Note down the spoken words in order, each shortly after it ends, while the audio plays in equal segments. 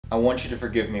I want you to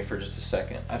forgive me for just a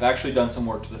second. I've actually done some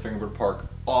work to the Fingerboard Park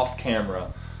off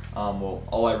camera. Well,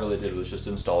 all I really did was just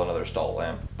install another stall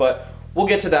lamp, but we'll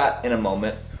get to that in a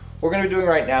moment. What we're gonna be doing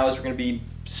right now is we're gonna be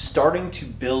starting to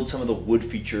build some of the wood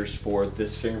features for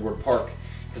this Fingerboard Park,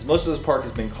 because most of this park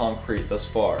has been concrete thus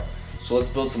far. So let's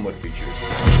build some wood features.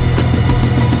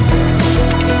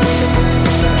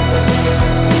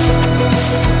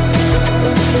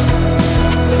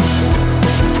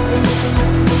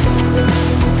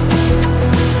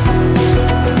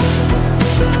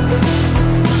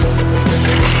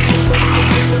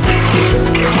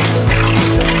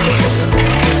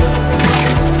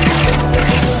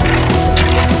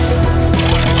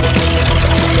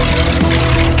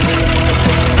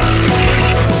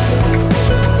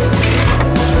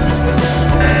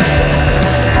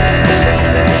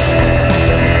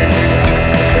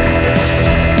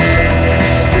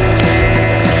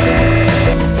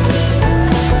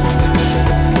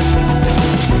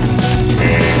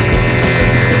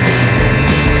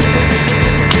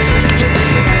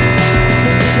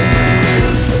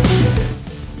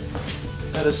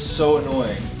 That is so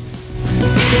annoying.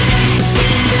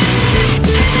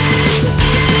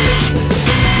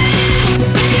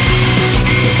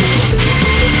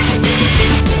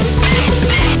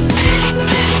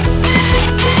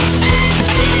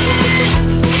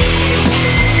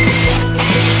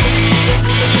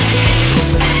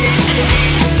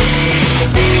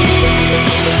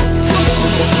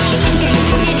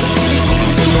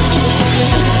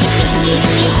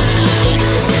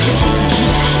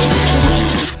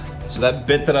 That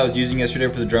bit that I was using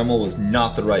yesterday for the Dremel was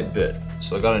not the right bit.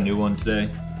 So I got a new one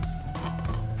today.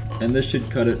 And this should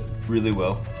cut it really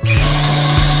well.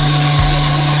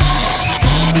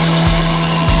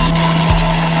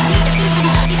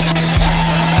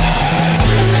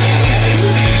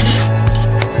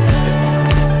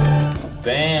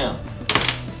 Bam!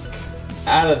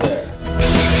 Out of there.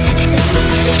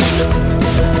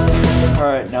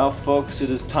 Alright, now folks,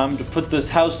 it is time to put this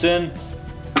house in.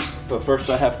 But first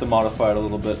I have to modify it a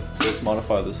little bit, so let's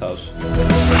modify this house.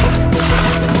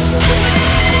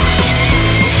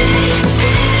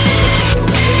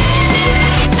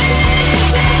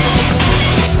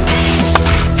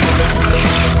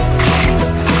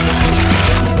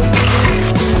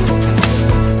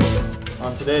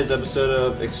 On today's episode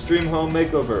of Extreme Home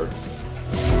Makeover.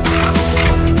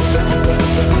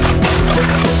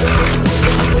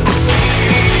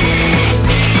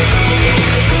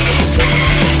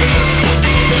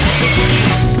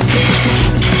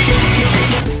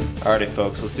 Alrighty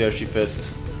folks, let's see how she fits.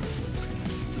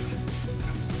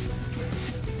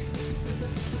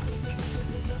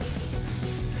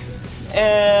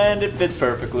 And it fits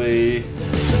perfectly.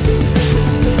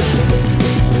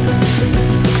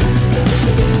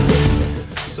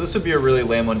 So this would be a really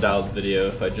lame Undialed video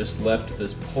if I just left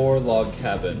this poor log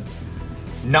cabin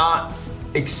not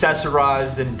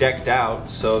accessorized and decked out.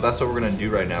 So that's what we're gonna do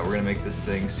right now. We're gonna make this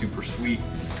thing super sweet.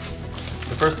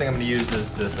 The first thing I'm gonna use is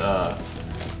this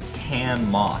tan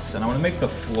moss, and I want to make the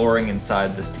flooring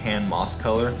inside this tan moss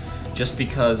color just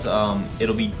because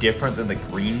it'll be different than the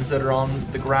greens that are on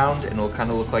the ground, and it'll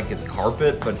kind of look like it's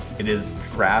carpet, but it is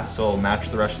grass, so it'll match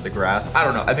the rest of the grass. I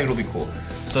don't know, I think it'll be cool.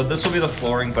 So this will be the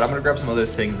flooring, but I'm gonna grab some other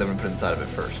things I'm gonna put inside of it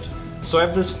first. So I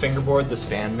have this fingerboard this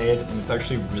fan made, and it's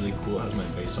actually really cool. It has my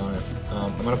face on it.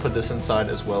 I'm gonna put this inside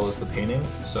as well as the painting.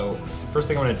 So first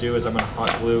thing I'm gonna do is I'm gonna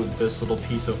hot glue this little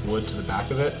piece of wood to the back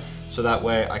of it, so that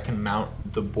way I can mount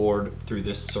the board through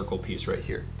this circle piece right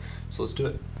here. So let's do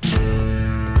it.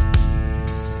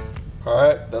 All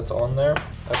right, that's on there.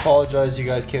 I apologize, you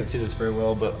guys can't see this very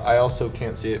well, but I also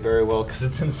can't see it very well because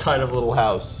it's inside of a little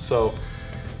house. So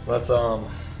let's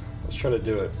try to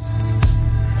do it.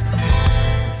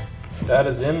 That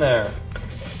is in there.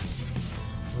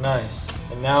 Nice.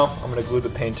 And now I'm gonna glue the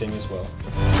painting as well.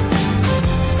 I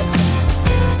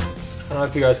don't know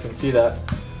if you guys can see that,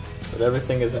 but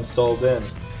everything is installed in.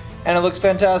 And it looks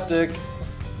fantastic.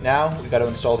 Now we've got to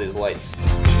install these lights.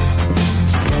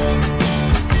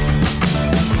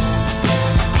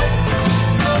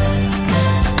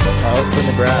 Now let's put in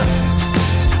the grass.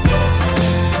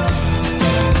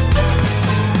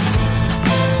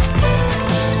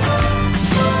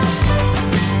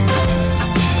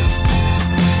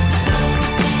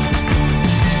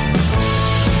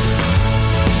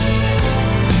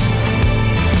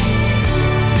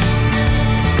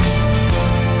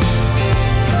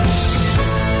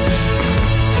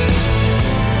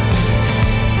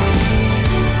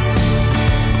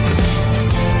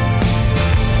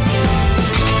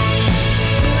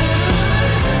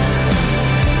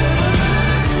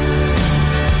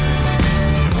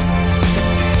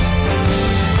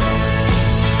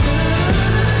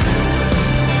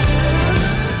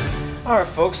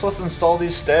 folks, let's install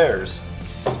these stairs.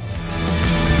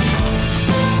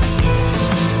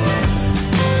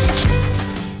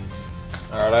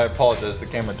 Alright, I apologize, the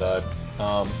camera died.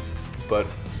 But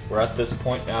we're at this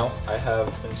point now. I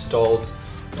have installed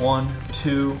 1,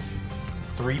 2,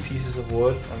 3 pieces of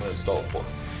wood. I'm going to install 4.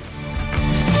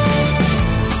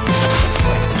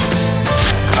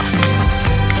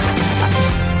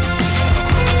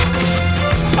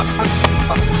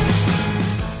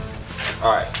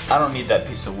 Alright, I don't need that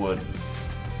piece of wood.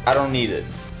 I don't need it.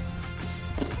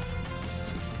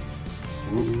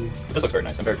 Ooh. This looks very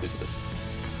nice. I'm very pleased with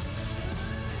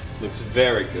this. Looks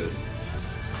very good.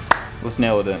 Let's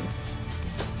nail it in.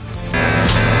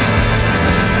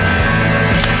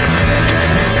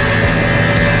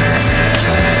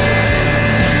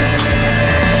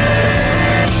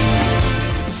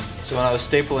 So when I was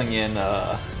stapling in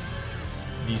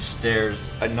these stairs,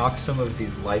 I knocked some of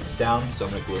these lights down, so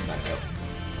I'm gonna glue them back up.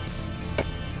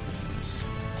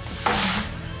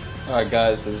 Alright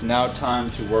guys, it's now time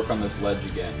to work on this ledge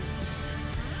again.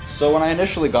 So when I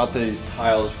initially got these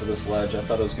tiles for this ledge, I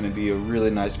thought it was going to be a really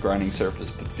nice grinding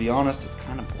surface, but to be honest, it's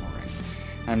kind of boring.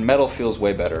 And metal feels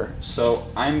way better. So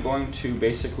I'm going to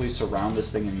basically surround this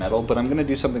thing in metal, but I'm going to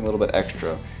do something a little bit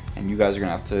extra, and you guys are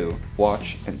going to have to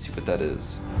watch and see what that is.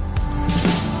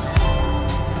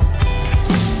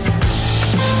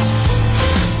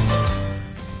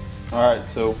 Alright,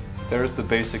 so there's the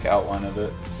basic outline of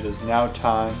it. It is now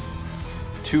time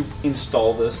to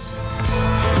install this.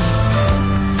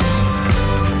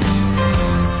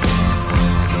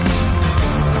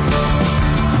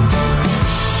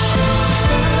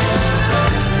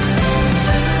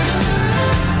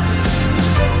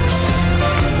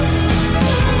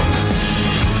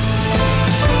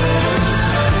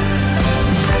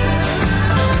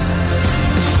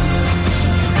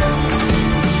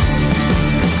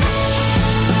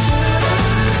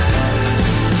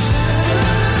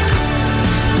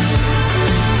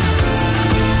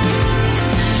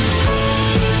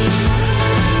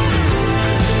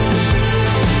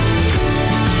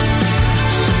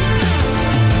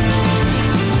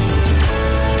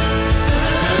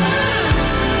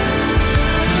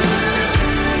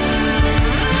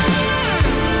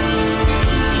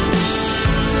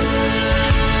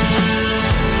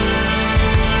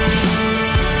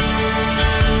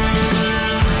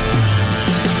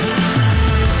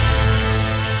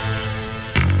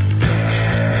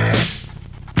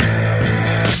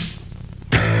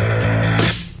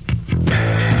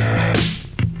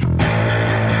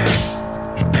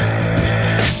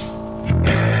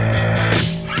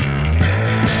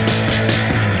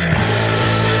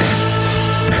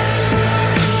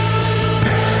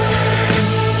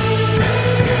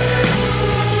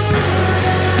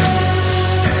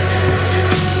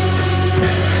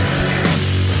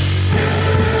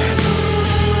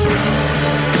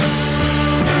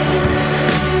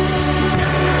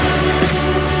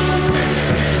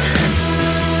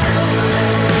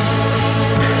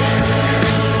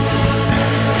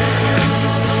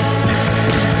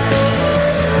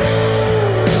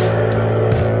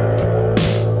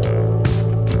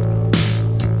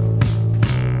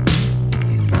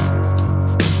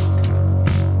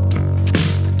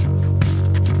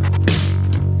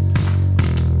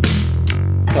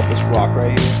 Rock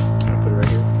right here. I'm gonna put it right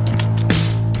here.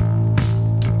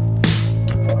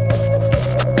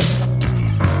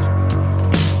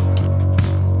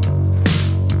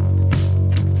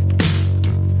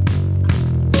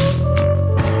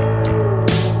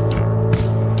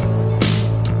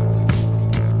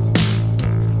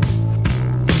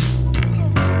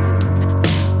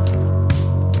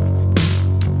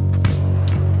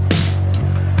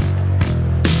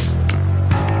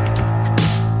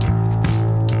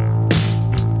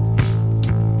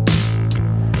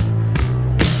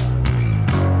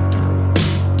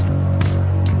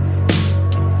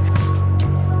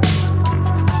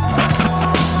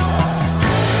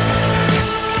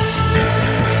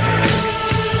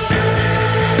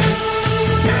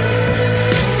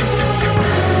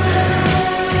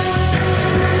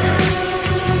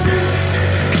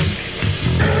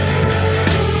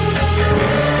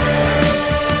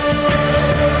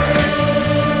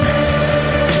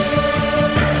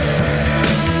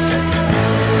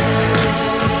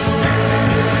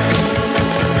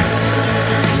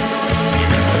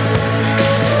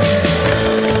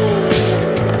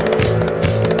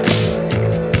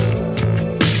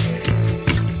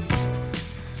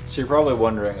 So you're probably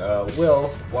wondering, Will,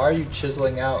 why are you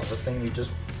chiseling out the thing you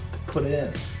just put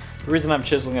in? The reason I'm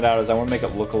chiseling it out is I want to make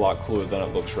it look a lot cooler than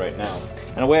it looks right now.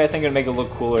 And a way I think it'd make it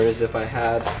look cooler is if I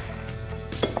had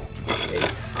a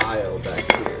tile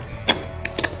back here.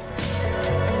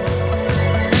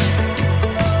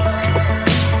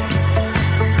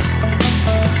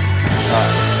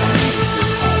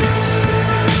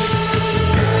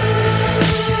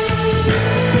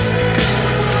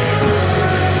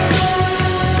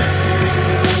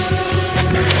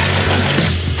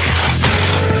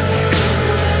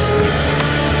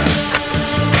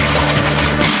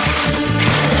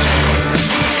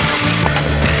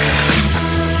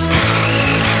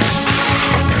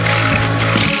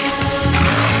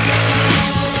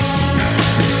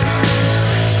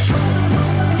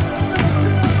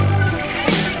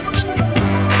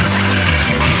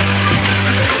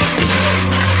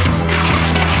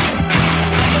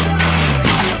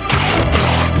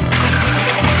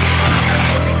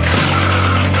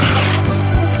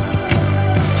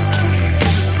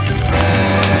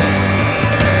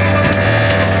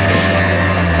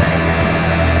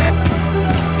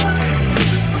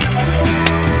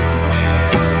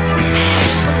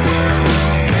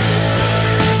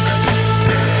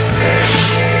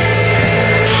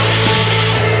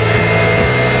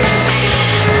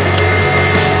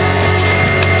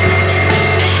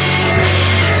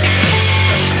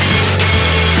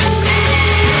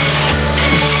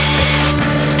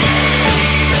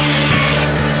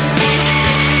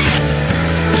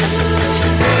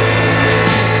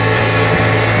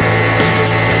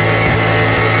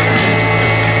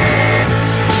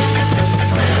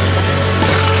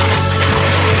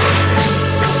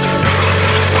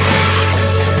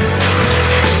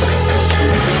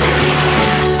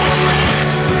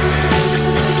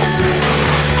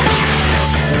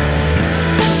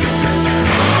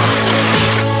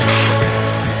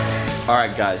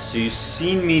 guys, so you've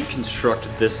seen me construct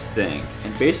this thing,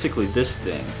 and basically this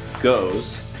thing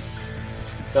goes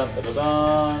dun, dun, dun,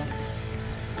 dun,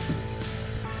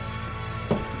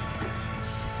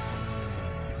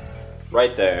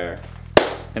 right there,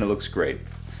 and it looks great.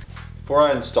 Before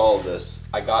I install this,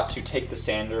 I got to take the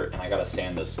sander and I gotta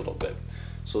sand this a little bit.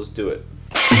 So let's do it.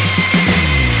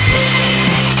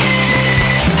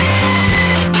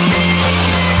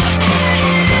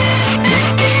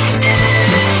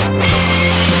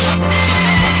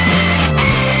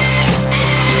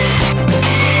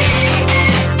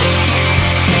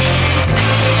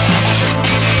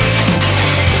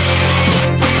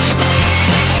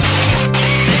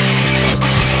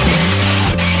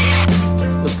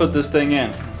 Put this thing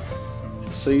in.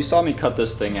 So you saw me cut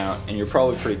this thing out, and you're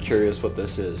probably pretty curious what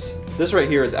this is. This right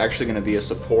here is actually going to be a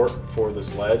support for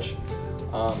this ledge.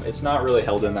 It's not really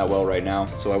held in that well right now,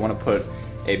 so I want to put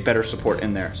a better support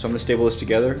in there. So I'm going to stable this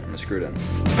together and screw it in.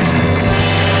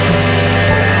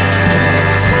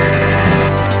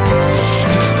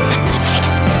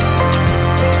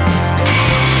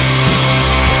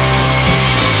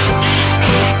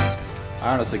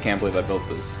 I honestly can't believe I built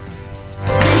this.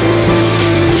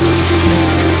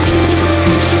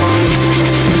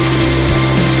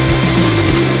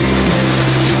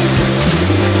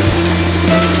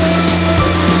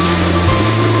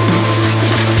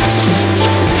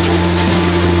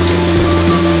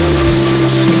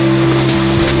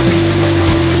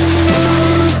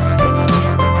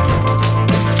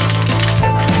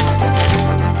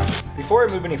 Before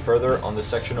I move any further on this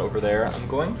section over there, I'm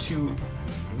going to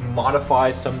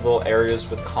modify some little areas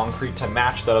with concrete to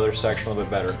match that other section a little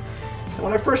bit better. And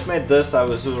when I first made this, it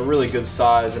was a really good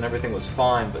size and everything was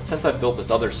fine, but since I built this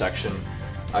other section,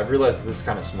 I've realized that this is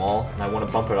kind of small and I want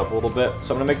to bump it up a little bit.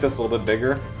 So I'm going to make this a little bit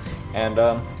bigger, and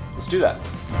let's do that.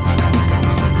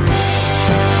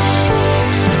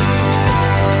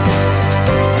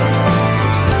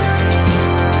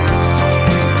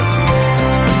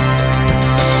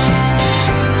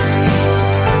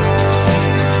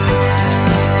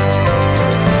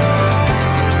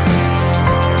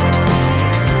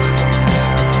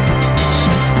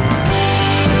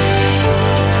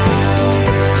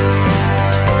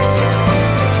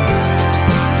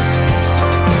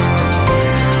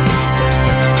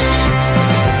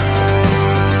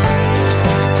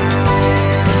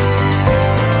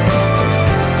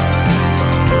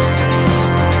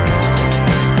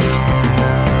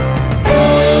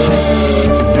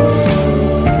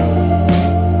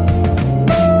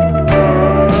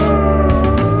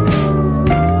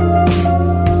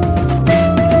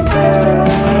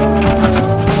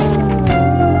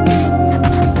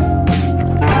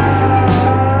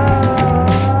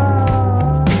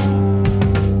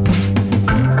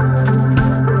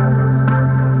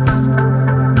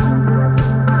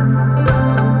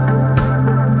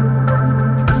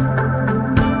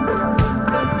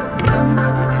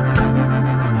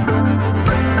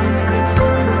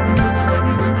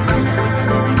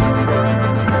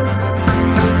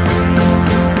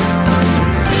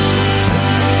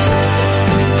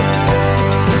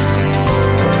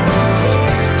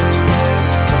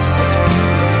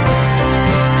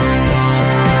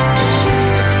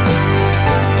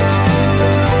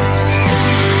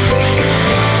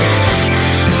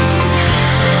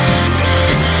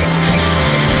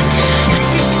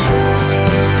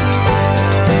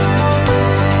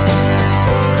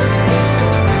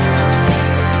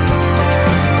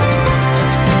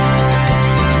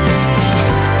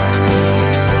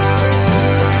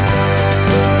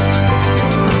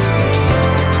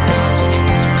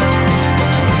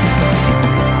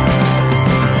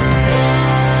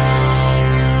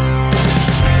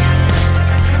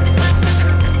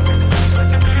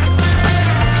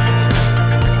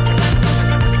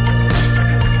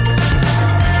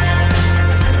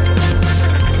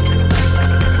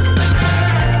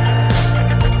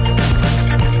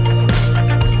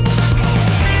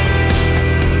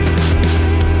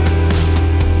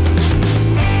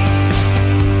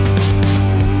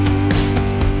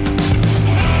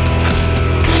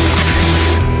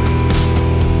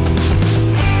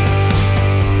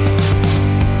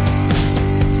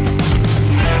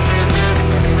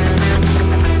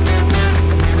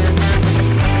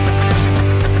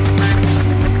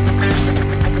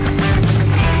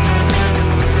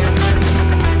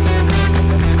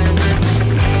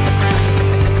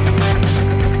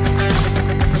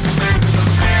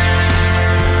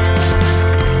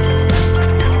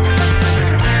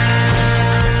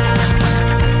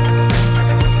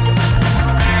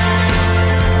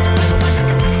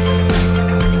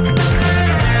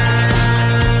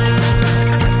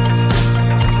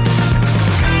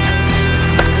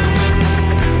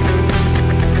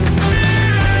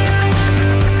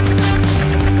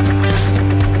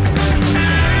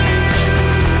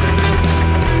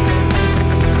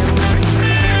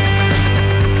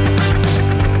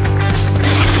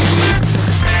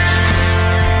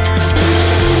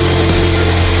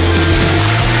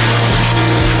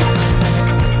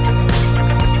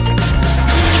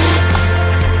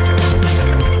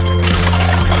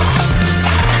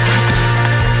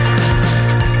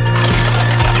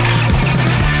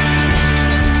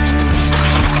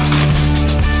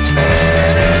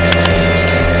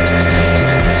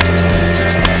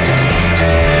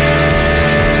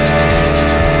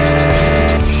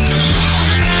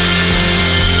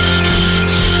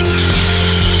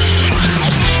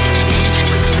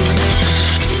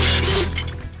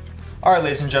 All right,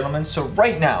 ladies and gentlemen, so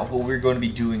right now what we're going to be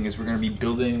doing is we're going to be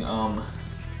building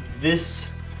this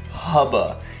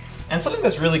hubba. And something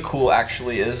that's really cool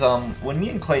actually is when me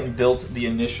and Clayton built the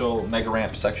initial mega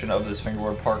ramp section of this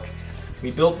Fingerboard park,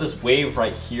 we built this wave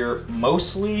right here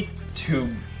mostly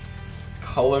to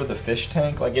color the fish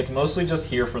tank. Like, it's mostly just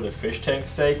here for the fish tank's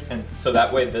sake, and so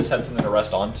that way this had something to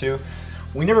rest onto.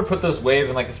 We never put this wave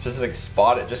in like a specific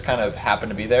spot, it just kind of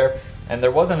happened to be there. And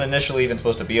there wasn't initially even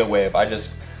supposed to be a wave. I just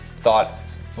thought,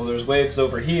 well, there's waves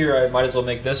over here, I might as well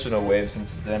make this one a wave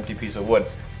since it's an empty piece of wood.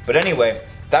 But anyway,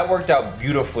 that worked out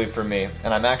beautifully for me,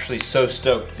 and I'm actually so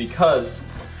stoked because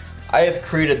I have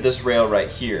created this rail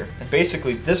right here. And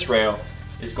basically this rail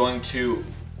is going to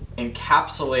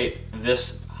encapsulate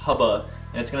this hubba,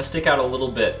 and it's going to stick out a little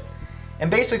bit.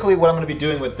 And basically what I'm going to be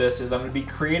doing with this is I'm going to be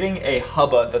creating a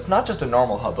hubba that's not just a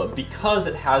normal hubba because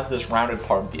it has this rounded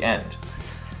part at the end.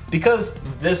 Because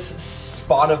this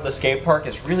spot of the skate park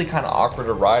is really kind of awkward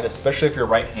to ride, especially if you're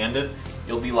right-handed.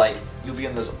 You'll be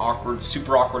in this awkward,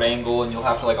 super awkward angle, and you'll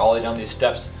have to like ollie down these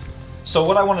steps. So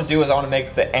what I want to do is I want to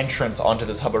make the entrance onto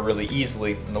this hubba really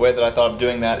easily, and the way that I thought of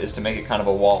doing that is to make it kind of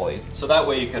a wally. So that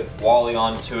way you could wally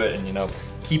onto it and, you know,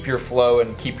 keep your flow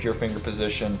and keep your finger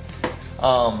position. So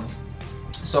I'm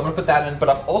going to put that in, but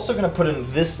I'm also going to put in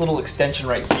this little extension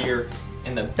right here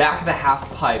in the back of the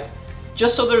half pipe,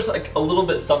 just so there's like a little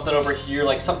bit something over here,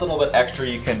 like something a little bit extra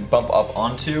you can bump up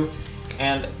onto.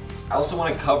 And I also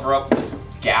want to cover up this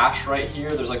gash right here.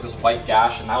 There's like this white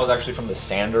gash, and that was actually from the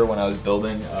sander when I was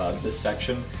building this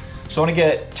section. So I want to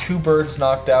get 2 birds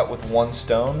knocked out with 1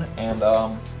 stone, and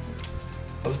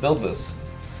let's build this.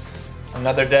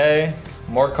 Another day,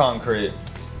 more concrete.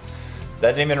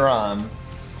 That didn't even rhyme,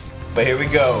 but here we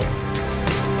go.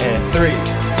 And 3,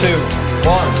 2,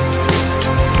 1.